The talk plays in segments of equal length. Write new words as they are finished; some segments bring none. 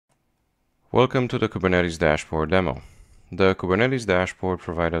Welcome to the Kubernetes dashboard demo. The Kubernetes dashboard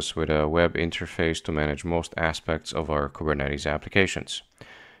provides us with a web interface to manage most aspects of our Kubernetes applications.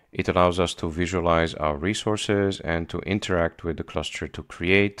 It allows us to visualize our resources and to interact with the cluster to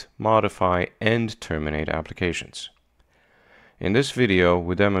create, modify, and terminate applications. In this video,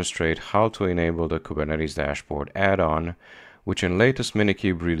 we demonstrate how to enable the Kubernetes dashboard add-on, which in latest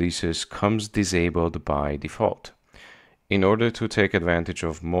Minikube releases comes disabled by default. In order to take advantage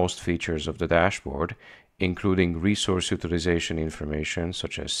of most features of the dashboard, including resource utilization information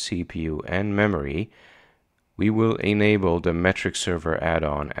such as CPU and memory, we will enable the metric server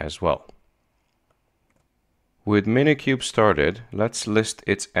add-on as well. With Minikube started, let's list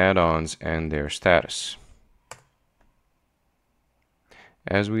its add-ons and their status.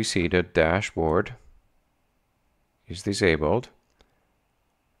 As we see, the dashboard is disabled,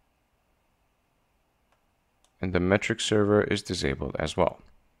 and the metric server is disabled as well.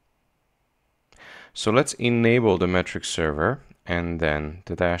 So let's enable the metric server and then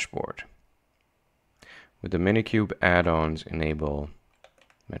the dashboard. With the Minikube add-ons, enable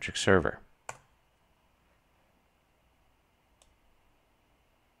metric server.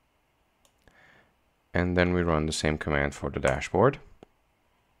 And then we run the same command for the dashboard.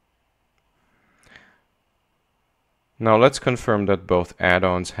 Now let's confirm that both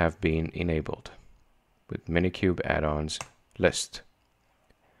add-ons have been enabled with Minikube add-ons list.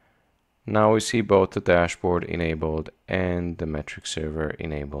 Now we see both the dashboard enabled and the metric server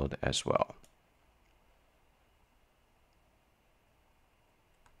enabled as well.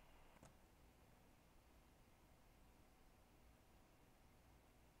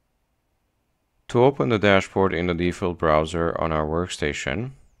 To open the dashboard in the default browser on our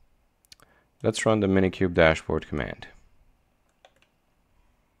workstation, let's run the Minikube dashboard command.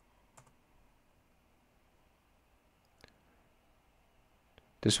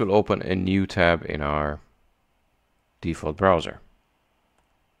 This will open a new tab in our default browser.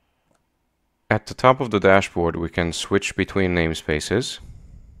 At the top of the dashboard, we can switch between namespaces.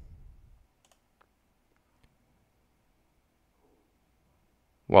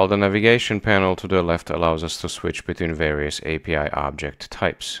 While the navigation panel to the left allows us to switch between various API object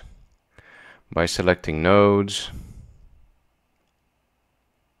types. By selecting nodes,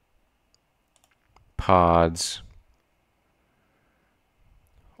 pods,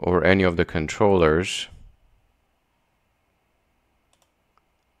 or any of the controllers,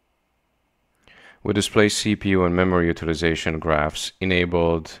 we display CPU and memory utilization graphs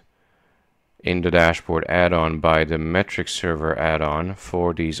enabled in the dashboard add-on by the metric server add-on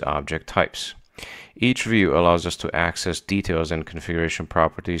for these object types. Each view allows us to access details and configuration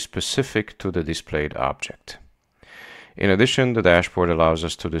properties specific to the displayed object. In addition, the dashboard allows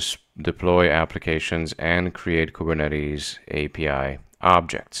us to deploy applications and create Kubernetes API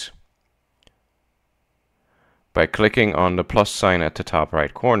objects. By clicking on the plus sign at the top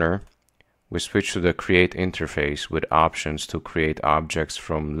right corner, we switch to the Create interface with options to create objects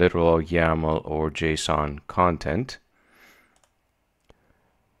from literal, YAML, or JSON content.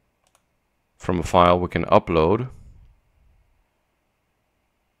 From a file we can upload,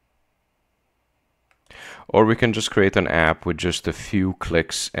 or we can just create an app with just a few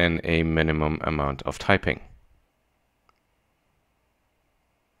clicks and a minimum amount of typing.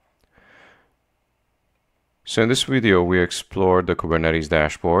 So in this video, we explored the Kubernetes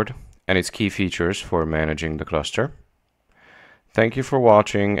dashboard and its key features for managing the cluster. Thank you for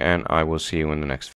watching, and I will see you in the next video.